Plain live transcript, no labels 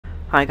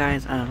Hi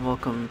guys, and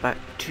welcome back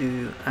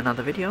to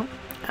another video.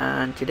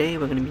 And today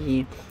we're going to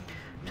be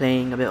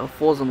playing a bit of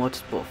Forza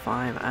Motorsport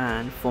 5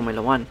 and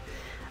Formula 1.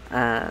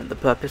 And the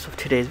purpose of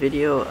today's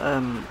video,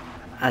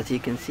 as you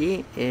can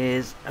see,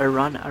 is a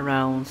run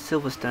around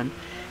Silverstone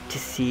to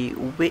see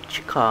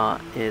which car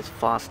is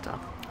faster.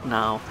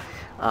 Now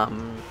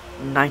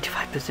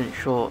 95%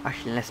 sure,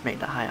 actually let's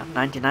make that higher,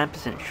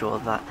 99% sure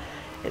that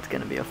it's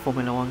going to be a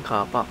Formula 1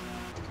 car, but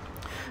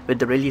with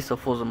the release of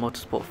Forza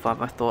Motorsport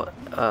 5 I thought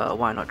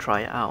why not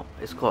try it out.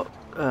 It's got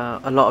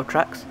a lot of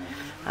tracks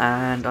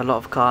and a lot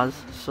of cars,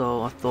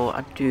 so I thought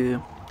I'd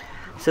do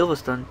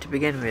Silverstone to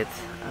begin with.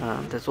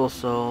 There's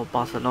also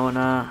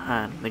Barcelona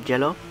and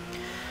Mugello,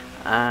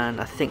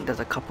 and I think there's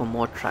a couple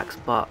more tracks,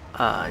 but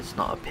it's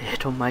not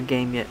appeared on my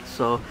game yet,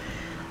 so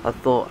I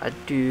thought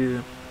I'd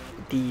do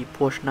the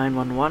Porsche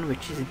 911,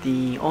 which is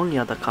the only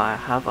other car I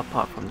have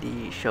apart from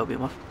the Shelby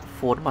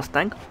Ford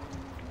Mustang.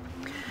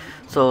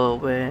 So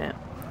we're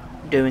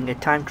doing a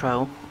time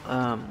trial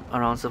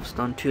around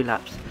Silverstone, 2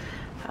 laps.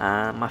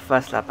 My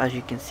first lap, as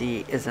you can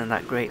see, isn't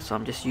that great, so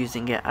I'm just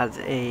using it as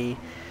a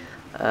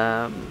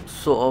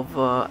sort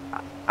of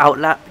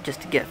outlap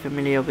just to get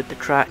familiar with the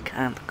track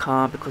and the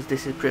car, because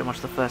this is pretty much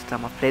the first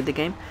time I've played the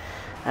game.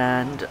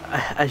 And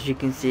as you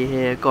can see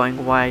here,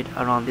 going wide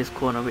around this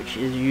corner, which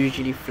is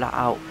usually flat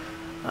out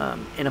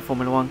in a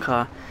Formula 1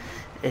 car,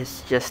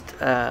 is just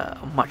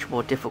much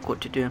more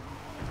difficult to do.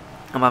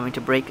 I'm having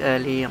to brake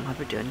early, I'm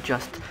having to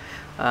adjust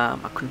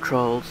my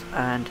controls,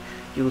 and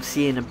you'll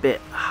see in a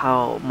bit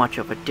how much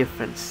of a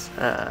difference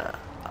a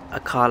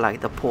car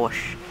like the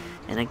Porsche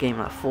in a game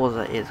like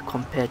Forza is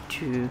compared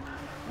to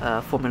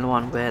Formula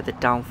 1, where the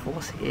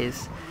downforce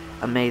is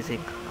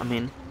amazing. I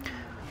mean,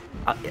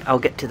 I'll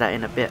get to that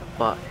in a bit,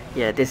 but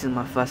yeah, this is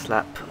my first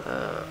lap.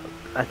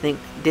 I think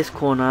this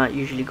corner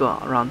usually go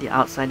around the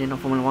outside in a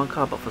Formula 1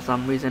 car, but for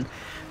some reason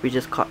we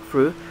just cut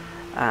through.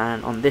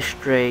 And on this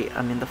straight,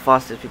 I mean, the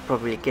fastest we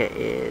probably get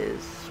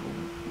is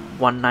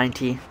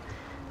 190,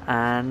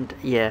 and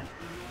yeah,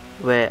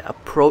 we're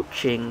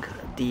approaching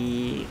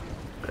the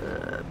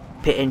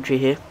pit entry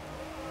here.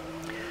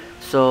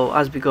 So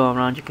as we go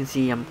around, you can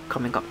see I'm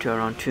coming up to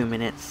around 2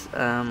 minutes.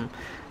 In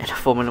a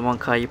Formula 1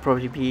 car, you'll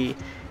probably be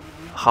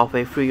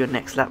halfway through your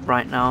next lap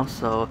right now,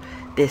 so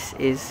this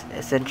is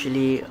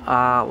essentially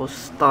our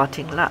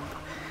starting lap.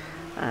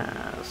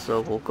 So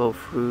we'll go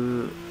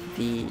through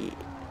the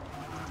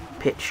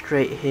pit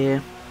straight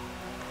here.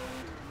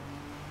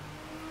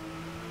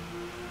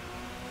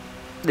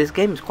 This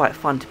game is quite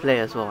fun to play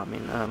as well. I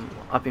mean,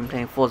 I've been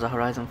playing Forza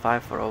Horizon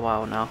 5 for a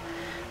while now,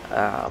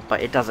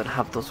 but it doesn't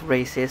have those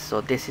races, so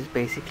this is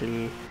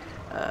basically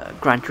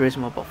Gran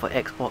Turismo but for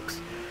Xbox,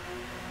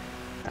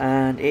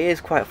 and it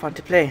is quite fun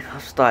to play.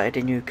 I've started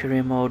a new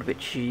career mode,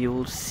 which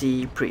you'll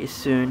see pretty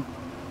soon,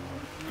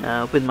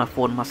 with my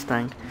Ford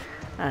Mustang,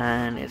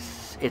 and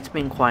it's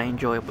been quite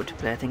enjoyable to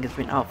play. I think it's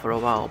been out for a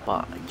while,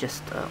 but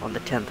just on the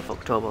 10th of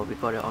October we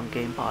got it on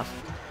Game Pass,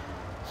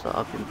 so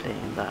I've been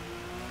playing that.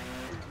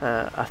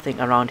 I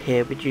think around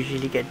here we'd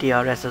usually get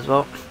DRS as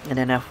well in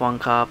an F1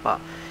 car, but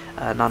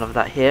none of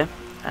that here.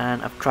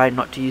 And I've tried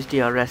not to use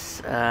DRS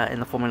in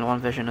the Formula 1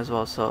 version as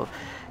well, so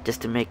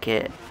just to make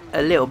it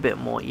a little bit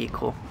more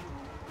equal.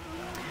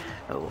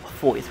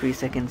 43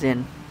 seconds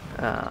in,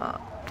 the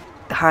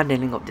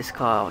handling of this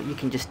car, you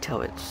can just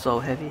tell it's so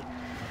heavy.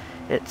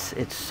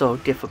 It's so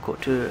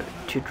difficult to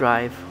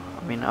drive.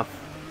 I mean, I've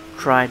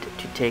tried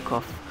to take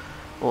off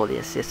all the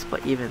assists,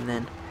 but even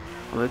then,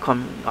 we're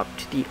coming up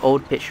to the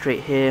old pit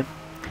straight here.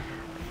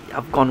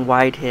 I've gone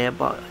wide here,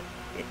 but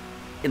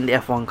in the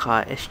F1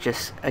 car it's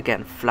just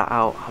again flat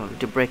out. I'm having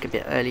to brake a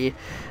bit early,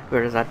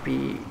 whereas I'd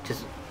be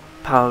just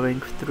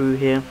powering through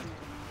here.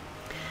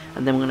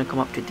 And then we're going to come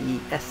up to the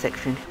S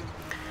section,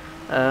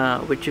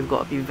 which you've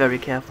got to be very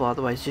careful,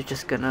 otherwise you're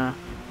just gonna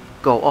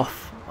go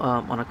off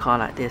on a car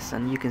like this.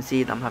 And you can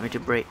see that I'm having to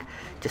brake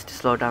just to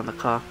slow down the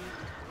car,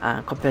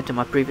 compared to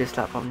my previous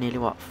lap I'm nearly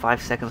 5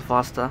 seconds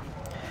faster.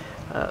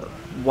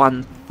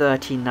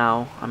 130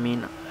 now. I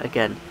mean,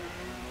 again,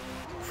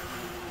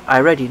 I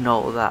already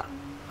know that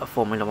a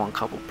Formula 1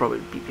 car will probably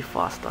be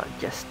faster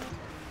just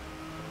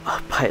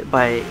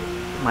by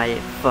my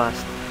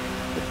first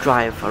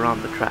drive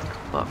around the track,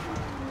 but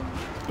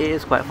it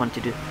is quite fun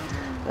to do.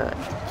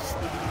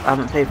 I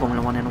haven't played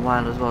Formula 1 in a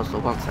while as well, so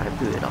once I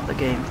booted up the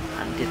game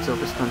and did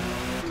Silverstone,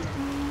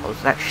 I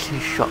was actually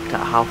shocked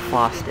at how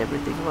fast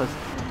everything was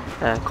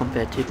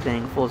compared to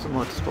playing Forza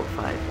Motorsport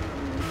 5.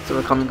 So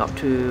we're coming up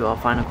to our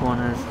final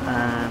corners,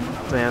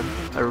 and we're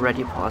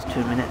already past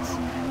 2 minutes.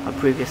 Our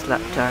previous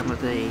lap time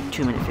was a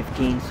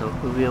 2:15, so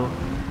we will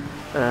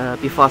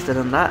be faster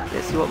than that.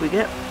 Let's see what we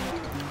get.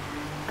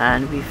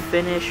 And we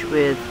finish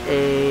with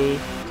a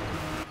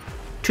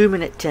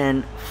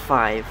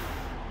 2:10.5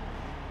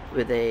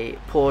 with a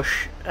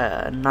Porsche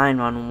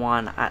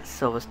 911 at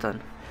Silverstone.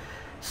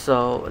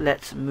 So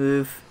let's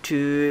move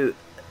to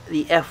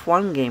the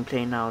F1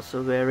 gameplay now.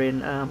 So we're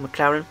in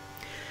McLaren.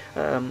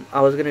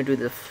 I was gonna do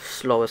the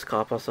slowest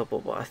car possible,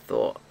 but I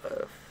thought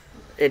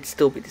it'd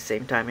still be the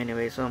same time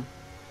anyway, so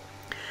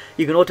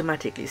you can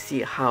automatically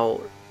see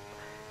how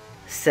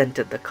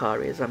centered the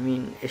car is. I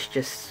mean, it's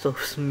just so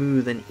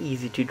smooth and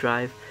easy to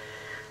drive.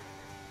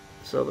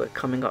 So we're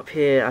coming up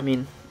here. I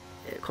mean,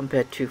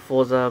 compared to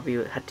Forza, we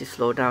had to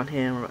slow down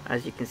here.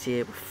 As you can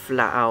see,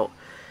 flat out.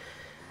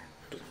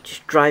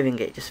 Just driving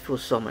it just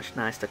feels so much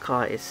nice. The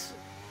car is,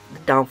 the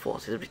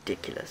downforce is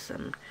ridiculous,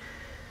 and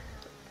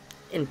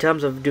in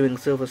terms of doing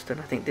Silverstone,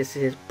 I think this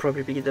is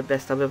probably the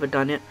best I've ever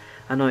done it.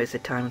 I know it's a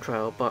time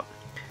trial, but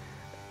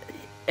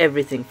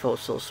everything felt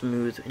so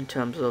smooth in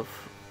terms of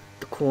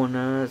the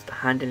corners, the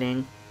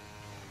handling.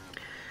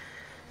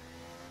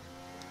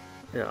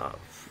 Yeah,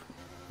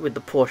 with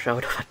the Porsche I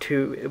would have had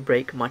to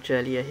brake much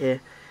earlier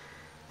here.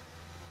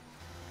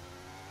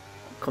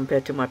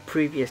 Compared to my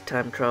previous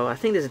time trial, I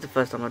think this is the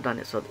first time I've done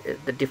it, so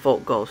the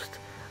default Ghost,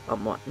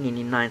 I'm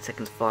nearly 9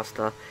 seconds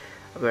faster.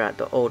 We're at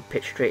the old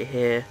pitch straight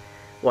here.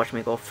 Watch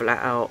me go flat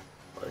out,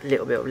 a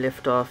little bit of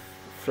lift off,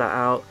 flat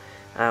out,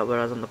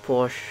 whereas on the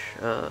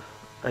Porsche,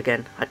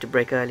 again, had to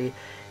brake early.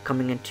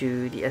 Coming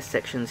into the S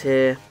sections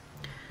here,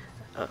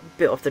 a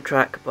bit off the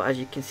track, but as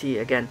you can see,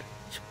 again,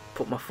 just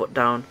put my foot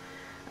down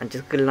and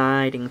just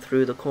gliding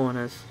through the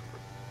corners.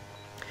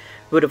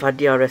 Would have had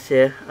DRS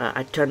here.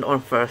 I turned it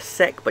on for a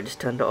sec, but just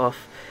turned it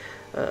off.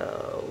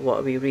 What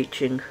are we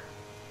reaching?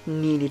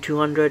 Nearly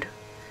 200.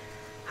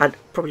 Had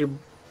probably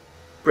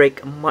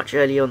brake much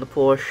earlier on the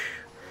Porsche.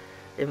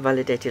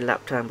 Invalidated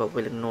lap time, but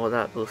we'll ignore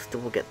that. We'll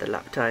still get the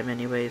lap time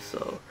anyway.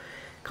 So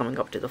coming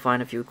up to the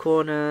final few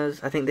corners.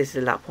 I think this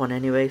is lap 1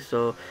 anyway,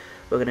 so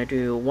we're gonna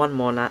do one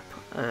more lap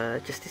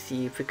just to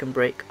see if we can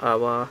break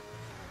our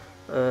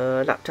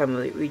lap time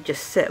we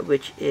just set,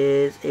 which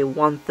is a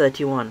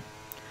 1:31.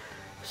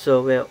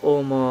 So we're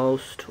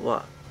almost,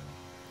 what,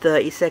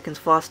 30 seconds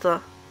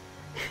faster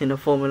in a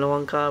Formula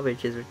 1 car,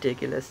 which is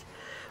ridiculous,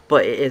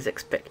 but it is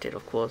expected,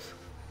 of course.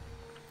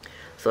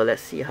 So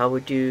let's see how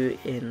we do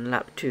in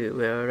lap 2.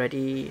 We're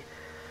already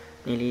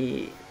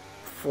nearly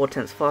 4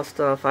 tenths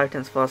faster, 5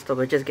 tenths faster.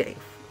 We're just getting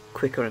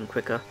quicker and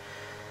quicker.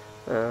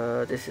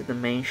 This is the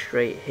main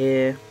straight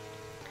here.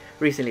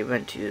 Recently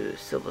went to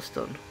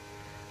Silverstone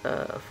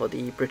for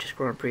the British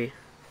Grand Prix,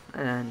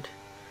 and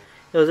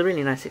it was a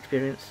really nice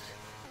experience.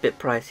 Bit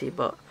pricey,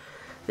 but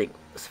I think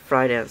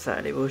Friday and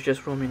Saturday we was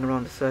just roaming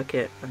around the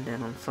circuit, and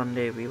then on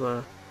Sunday we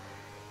were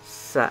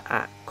sat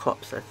at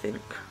Cops, I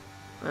think.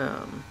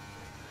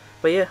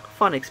 But yeah,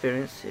 fun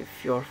experience.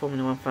 If you're a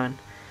Formula 1 fan,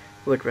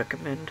 would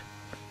recommend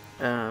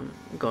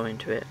going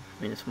to it.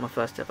 I mean, it's my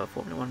first ever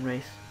Formula 1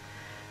 race.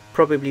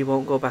 Probably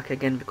won't go back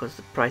again because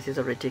the prices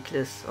are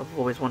ridiculous. I've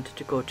always wanted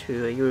to go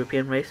to a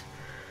European race,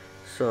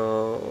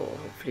 so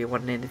hopefully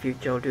one day in the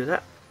future I'll do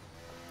that.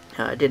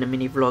 I did a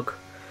mini vlog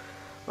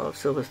of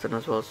Silverstone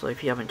as well, so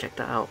if you haven't checked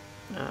that out,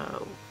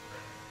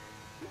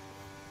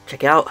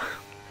 check it out.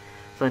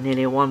 So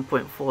nearly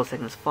 1.4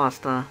 seconds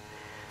faster.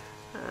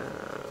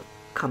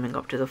 Coming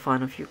up to the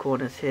final few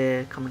corners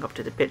here, coming up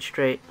to the pit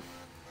straight,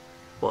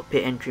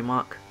 pit entry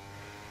mark,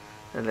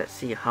 and let's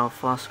see how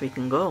fast we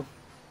can go.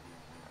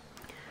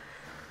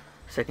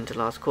 Second to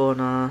last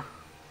corner,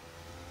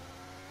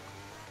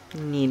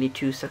 nearly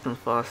 2 seconds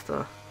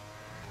faster,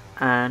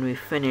 and we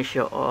finish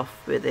it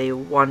off with a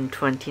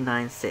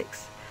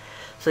 1:29.6.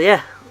 So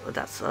yeah,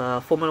 that's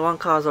Formula 1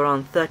 cars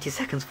around 30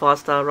 seconds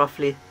faster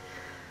roughly.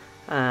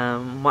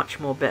 Much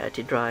more better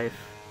to drive.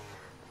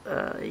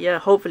 Yeah,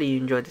 hopefully you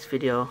enjoyed this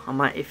video. I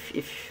might, if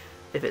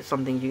it's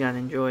something you guys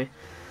enjoy,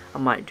 I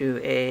might do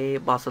a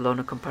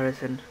Barcelona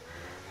comparison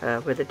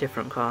with a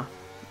different car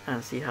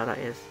and see how that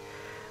is.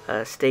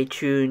 Stay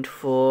tuned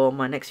for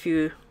my next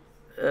few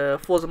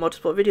Forza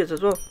Motorsport videos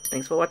as well.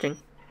 Thanks for watching.